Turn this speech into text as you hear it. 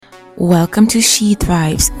Welcome to She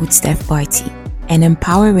Thrives with Stef Barti, an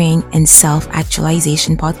empowering and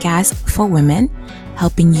self-actualization podcast for women,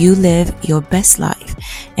 helping you live your best life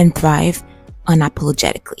and thrive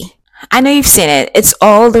unapologetically. I know you've seen it. It's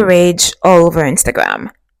all the rage all over Instagram.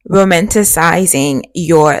 Romanticizing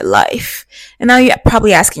your life. And now you're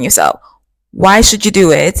probably asking yourself, why should you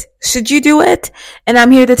do it? Should you do it? And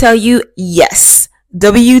I'm here to tell you, yes.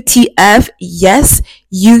 WTF, yes,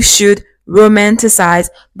 you should romanticize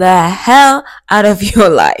the hell out of your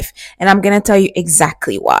life. And I'm going to tell you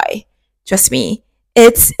exactly why. Trust me.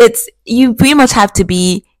 You pretty much have to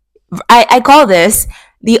be, I call this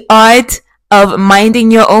the art of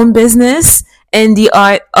minding your own business and the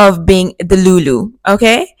art of being the Lulu.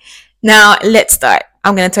 Okay. Now let's start.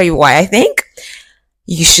 I'm going to tell you why I think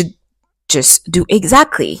you should just do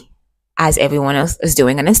exactly as everyone else is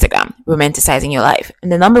doing on Instagram, romanticizing your life. And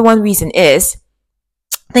the number one reason is,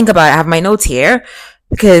 think about it, I have my notes here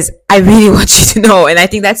because I really want you to know, and I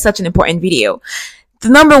think that's such an important video. The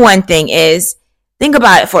number one thing is, think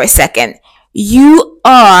about it for a second. You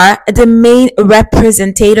are the main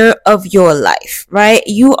representative of your life, right?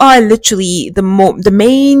 You are literally the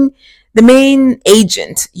main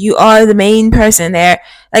agent. You are the main person there.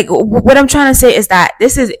 Like, what I'm trying to say is that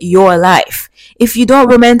this is your life. If you don't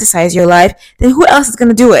romanticize your life, then who else is going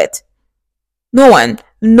to do it? No one.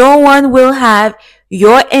 No one will have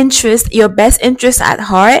your interest, your best interest at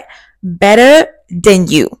heart better than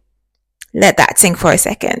you. Let that sink for a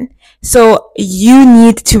second. So you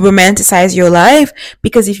need to romanticize your life,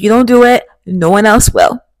 because if you don't do it, no one else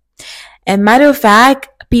will. And matter of fact,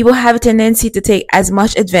 people have a tendency to take as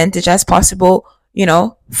much advantage as possible,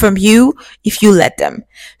 from you if you let them.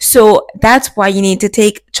 So that's why you need to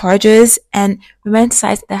take charges and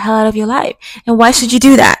romanticize the hell out of your life. And why should you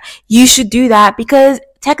do that? You should do that because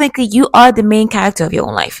technically you are the main character of your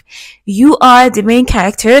own life. You are the main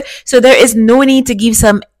character. So there is no need to give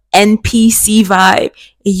some NPC vibe.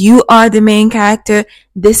 You are the main character.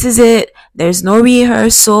 This is it. There's no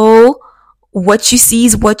rehearsal. What you see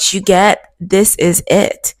is what you get. This is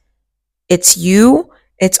it. It's you.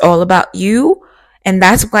 It's all about you. And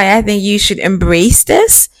that's why I think you should embrace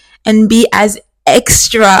this and be as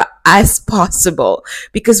extra as possible.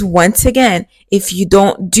 Because once again, if you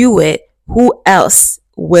don't do it, who else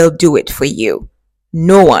will do it for you?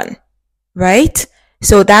 No one, right?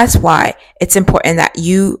 So that's why it's important that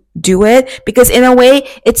you do it, because in a way,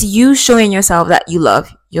 it's you showing yourself that you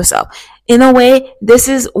love yourself. In a way, this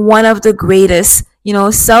is one of the greatest,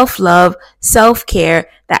 self-love, self-care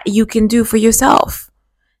that you can do for yourself.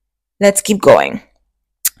 Let's keep going.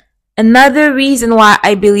 Another reason why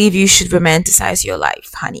I believe you should romanticize your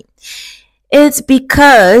life, honey, it's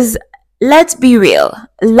because, let's be real,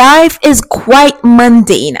 life is quite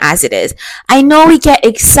mundane as it is. I know we get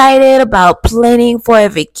excited about planning for a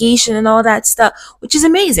vacation and all that stuff, which is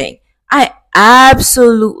amazing. I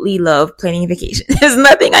absolutely love planning vacation. There's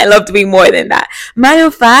nothing I love doing more than that. Matter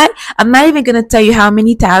of fact, I'm not even going to tell you how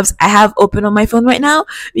many tabs I have open on my phone right now,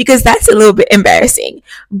 because that's a little bit embarrassing.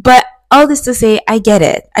 But all this to say, I get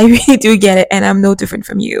it. I really do get it, and I'm no different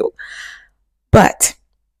from you. But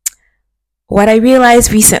what I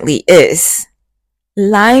realized recently is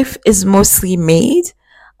life is mostly made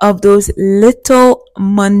of those little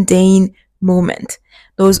mundane moments,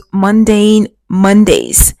 those mundane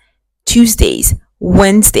Mondays, Tuesdays,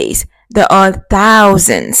 Wednesdays. There are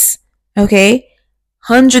thousands, okay?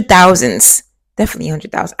 100,000s, definitely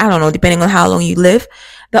 100,000. I don't know, depending on how long you live.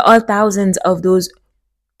 There are thousands of those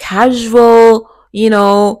casual,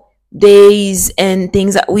 days and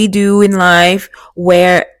things that we do in life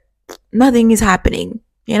where nothing is happening,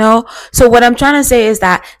 So what I'm trying to say is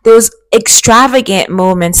that those extravagant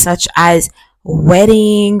moments such as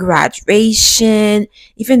wedding, graduation,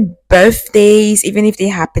 even birthdays, even if they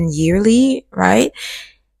happen yearly, right?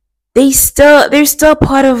 They're still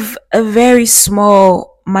part of a very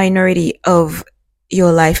small minority of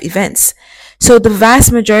your life events. So the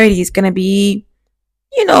vast majority is going to be,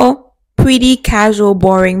 pretty casual,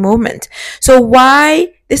 boring moment. So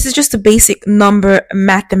why? This is just a basic number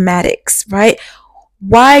mathematics, right?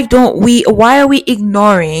 Why are we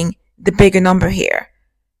ignoring the bigger number here?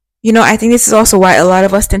 I think this is also why a lot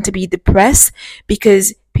of us tend to be depressed,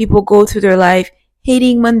 because people go through their life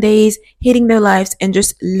hating Mondays, hating their lives, and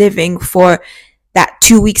just living for that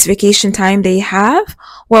 2 weeks vacation time they have.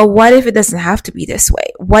 Well, what if it doesn't have to be this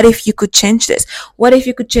way? What if you could change this? What if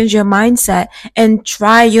you could change your mindset and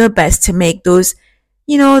try your best to make those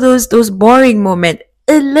boring moments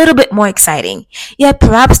a little bit more exciting? Yeah,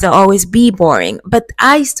 perhaps they'll always be boring, but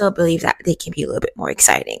I still believe that they can be a little bit more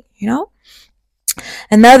exciting,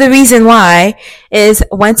 Another reason why is,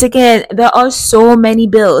 once again, there are so many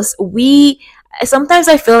bills. We sometimes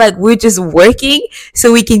I feel like we're just working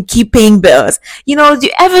so we can keep paying bills. Do you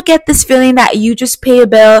ever get this feeling that you just pay a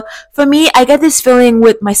bill? For me, I get this feeling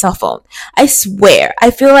with my cell phone. I swear,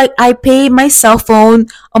 I feel like I pay my cell phone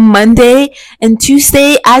on Monday and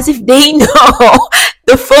Tuesday as if they know.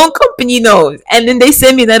 The phone company knows. And then they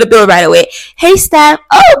send me another bill right away. Hey, Stef.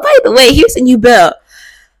 Oh, by the way, here's a new bill.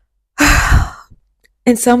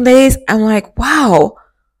 And some days I'm like, wow,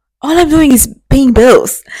 all I'm doing is paying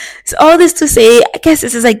bills. So all this to say, I guess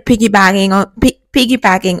this is like piggybacking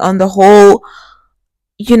on the whole,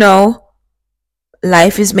 you know,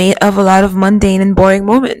 life is made of a lot of mundane and boring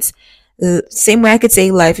moments. The same way I could say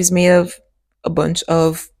life is made of a bunch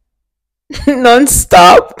of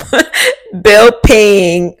non-stop bill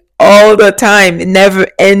paying all the time, never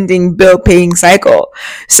ending bill paying cycle.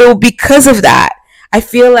 So because of that, I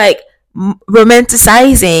feel like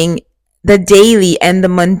romanticizing the daily and the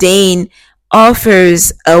mundane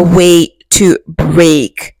offers a way to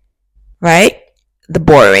break, right, the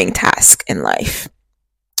boring task in life.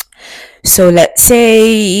 So let's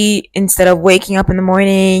say instead of waking up in the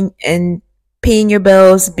morning and paying your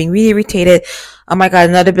bills, being really irritated, oh my god,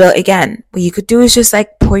 another bill again. What you could do is just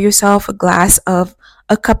like pour yourself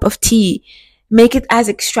a cup of tea. Make it as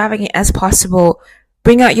extravagant as possible.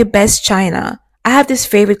 Bring out your best china. I have this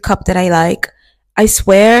favorite cup that I like. I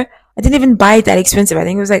swear, I didn't even buy it that expensive. I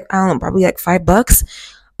think it was like, I don't know, probably like $5.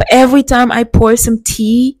 But every time I pour some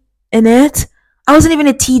tea in it, I wasn't even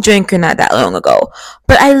a tea drinker not that long ago,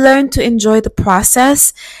 but I learned to enjoy the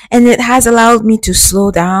process, and it has allowed me to slow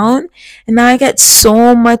down. And now I get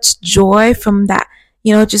so much joy from that,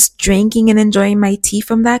 just drinking and enjoying my tea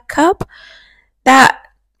from that cup, that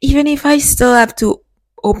even if I still have to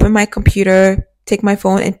open my computer, take my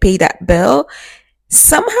phone, and pay that bill,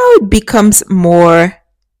 somehow it becomes more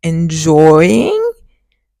enjoying.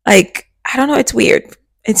 Like, I don't know, it's weird.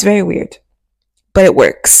 It's very weird, but it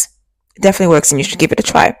works. It definitely works, and you should give it a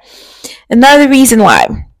try. Another reason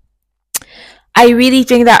why I really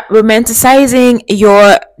think that romanticizing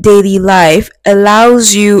your daily life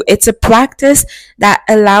allows you, it's a practice that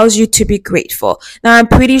allows you to be grateful. Now, I'm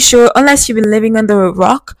pretty sure, unless you've been living under a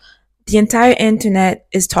rock, the entire internet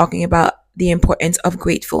is talking about the importance of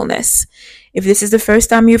gratefulness. If this is the first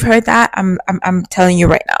time you've heard that, I'm telling you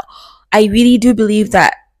right now. I really do believe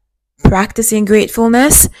that practicing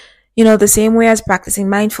gratefulness, the same way as practicing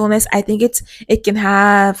mindfulness, I think it can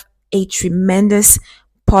have a tremendous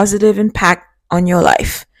positive impact on your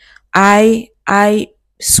life. I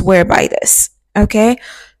swear by this. Okay?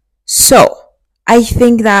 So, I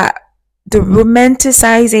think that the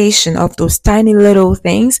romanticization of those tiny little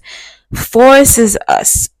things forces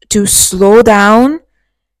us to slow down,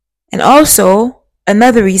 and also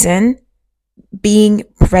another reason, being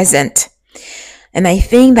present. And I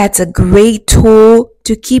think that's a great tool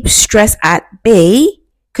to keep stress at bay,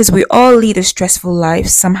 because we all lead a stressful life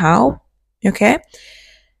somehow. Okay?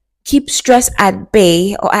 Keep stress at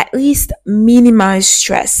bay, or at least minimize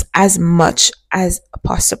stress as much as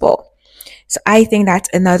possible. So I think that's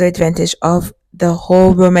another advantage of the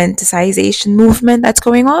whole romanticization movement that's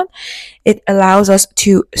going on. It allows us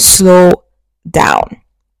to slow down.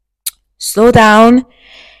 Slow down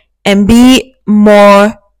and be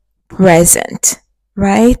more present,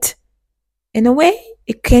 right? In a way,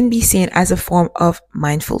 it can be seen as a form of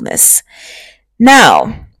mindfulness.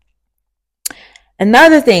 Now,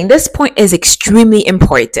 another thing, this point is extremely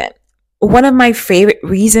important. One of my favorite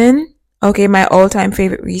reason, my all-time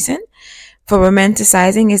favorite reason for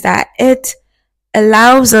romanticizing is that it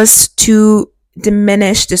allows us to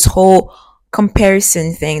diminish this whole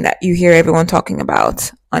comparison thing that you hear everyone talking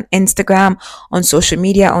about on Instagram, on social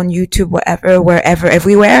media, on YouTube, whatever, wherever,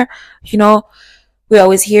 everywhere. We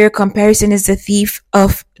always hear comparison is the thief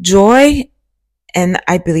of joy. And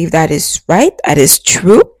I believe that is right. That is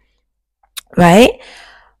true. Right?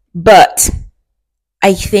 But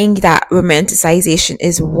I think that romanticization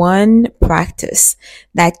is one practice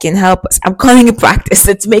that can help us. I'm calling it practice.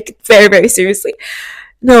 Let's make it very, very seriously.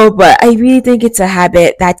 No, but I really think it's a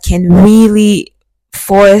habit that can really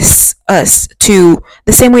force us to,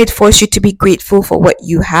 the same way it forced you to be grateful for what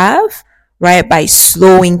you have, right? By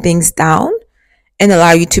slowing things down and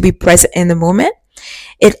allow you to be present in the moment.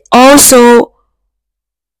 It also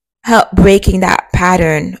helped breaking that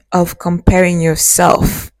pattern of comparing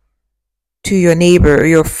yourself to your neighbor,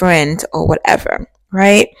 your friend, or whatever,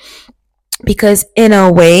 right? Because in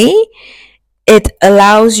a way, it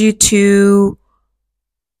allows you to,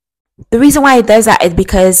 the reason why it does that is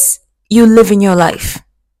because you live in your life.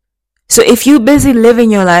 So if you're busy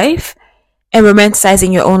living your life and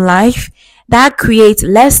romanticizing your own life, that creates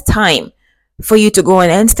less time for you to go on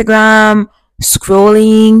Instagram,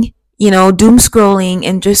 scrolling, doom scrolling,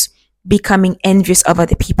 and just becoming envious of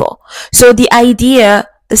other people. So the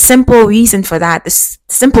simple reason for that, the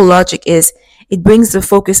simple logic is it brings the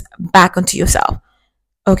focus back onto yourself.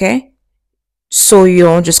 Okay? So you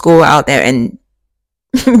don't just go out there and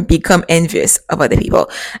become envious of other people.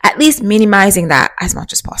 At least minimizing that as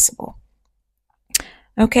much as possible.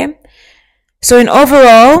 Okay? So in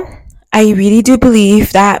overall, I really do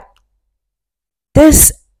believe that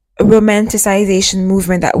this romanticization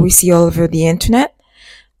movement that we see all over the internet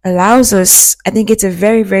allows us, I think it's a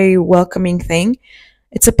very, very welcoming thing.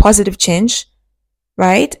 It's a positive change,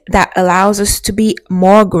 right? That allows us to be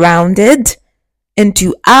more grounded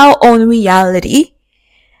into our own reality,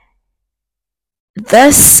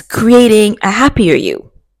 thus creating a happier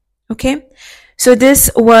you. Okay? So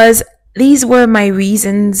these were my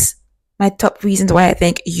reasons, my top reasons why I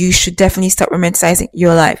think you should definitely start romanticizing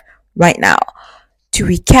your life right now. To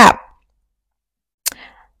recap,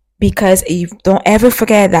 because you don't ever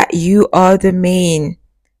forget that you are the main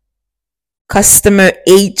customer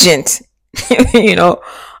agent,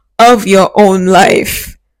 of your own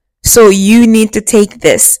life. So you need to take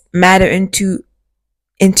this matter into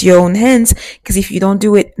your own hands, because if you don't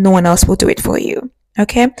do it, no one else will do it for you.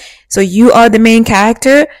 Okay? So you are the main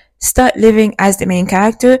character. Start living as the main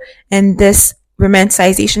character, and this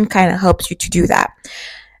romanticization kind of helps you to do that.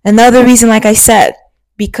 Another reason, like I said,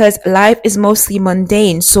 because life is mostly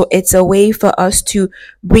mundane, so it's a way for us to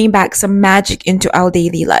bring back some magic into our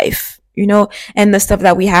daily life, and the stuff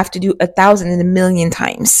that we have to do 1,000 and a million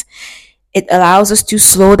times. It allows us to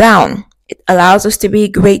slow down. It allows us to be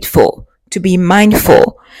grateful, to be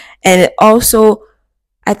mindful, and it also,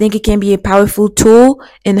 I think it can be a powerful tool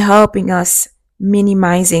in helping us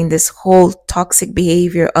minimizing this whole toxic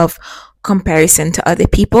behavior of comparison to other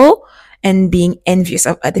people and being envious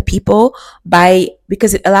of other people,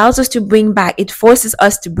 because it allows us to it forces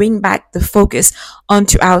us to bring back the focus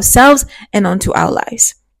onto ourselves and onto our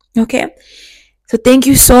lives. Okay? So thank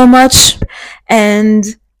you so much, and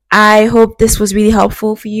I hope this was really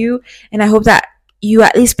helpful for you, and I hope that you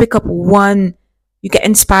at least pick up one, you get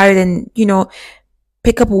inspired and,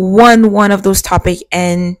 pick up one of those topics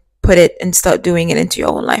and put it and start doing it into your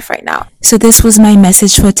own life right now. So this was my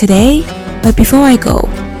message for today. But before I go,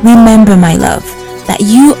 remember, my love, that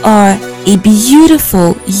you are a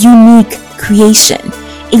beautiful, unique creation,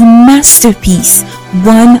 a masterpiece,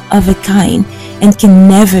 one of a kind, and can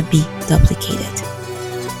never be duplicated.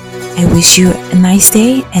 I wish you a nice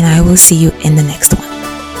day, and I will see you in the next one.